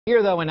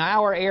Here, though, in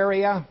our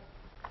area,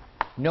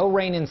 no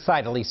rain in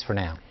sight, at least for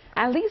now.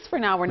 At least for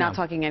now, we're not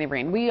talking any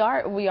rain. We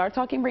are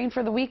talking rain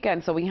for the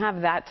weekend, so we have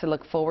that to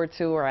look forward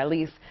to, or at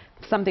least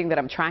something that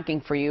I'm tracking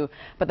for you.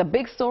 But the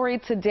big story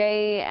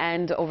today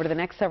and over the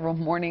next several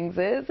mornings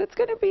is it's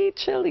going to be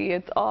chilly.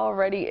 It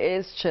already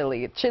is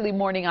chilly. A chilly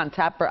morning on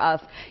tap for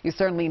us. You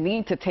certainly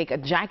need to take a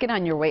jacket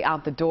on your way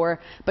out the door.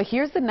 But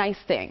here's the nice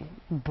thing.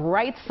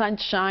 Bright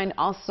sunshine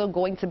also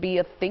going to be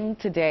a thing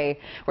today.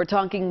 We're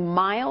talking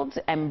mild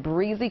and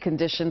breezy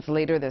conditions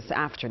later this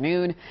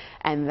afternoon.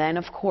 And then,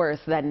 of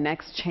course, that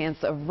next chance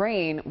of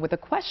rain with a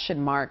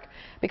question mark,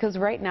 because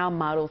right now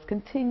models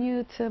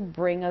continue to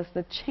bring us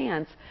the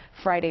chance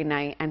Friday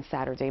night and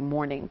Saturday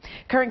morning.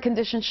 Current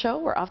conditions show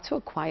we're off to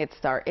a quiet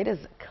start. It is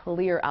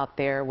clear out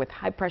there with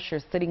high pressure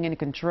sitting in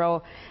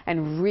control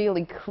and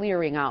really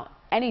clearing out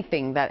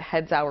anything that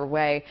heads our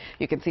way.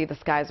 You can see the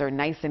skies are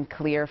nice and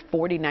clear,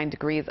 49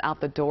 degrees out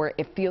the door.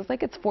 It feels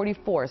like it's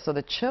 44, so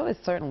the chill is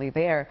certainly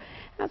there.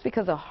 That's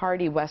because a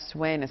hardy west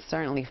wind is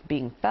certainly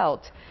being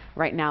felt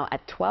right now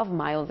at 12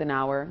 miles an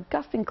hour,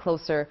 gusting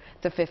closer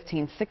to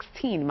 15,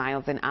 16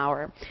 miles an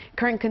hour.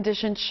 Current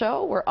conditions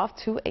show we're off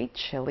to a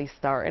chilly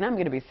start, and I'm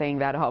going to be saying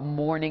that all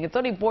morning. It's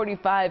only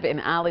 45 in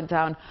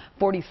Allentown,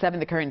 47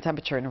 the current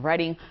temperature in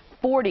Reading,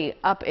 40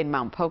 up in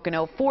Mount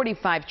Pocono,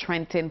 45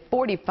 Trenton,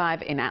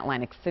 45 in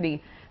Atlantic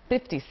City,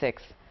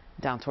 56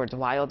 down towards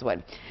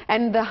Wildwood.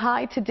 And the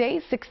high today,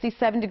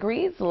 67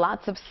 degrees,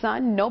 lots of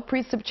sun, no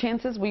precip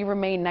chances. We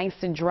remain nice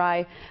and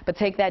dry, but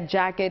take that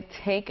jacket,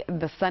 take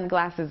the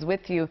sunglasses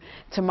with you.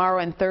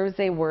 Tomorrow and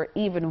Thursday we're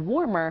even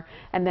warmer,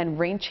 and then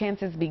rain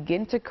chances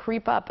begin to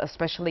creep up,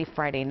 especially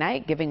Friday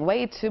night, giving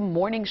way to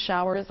morning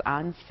showers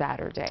on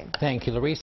Saturday. Thank you, Llarisa.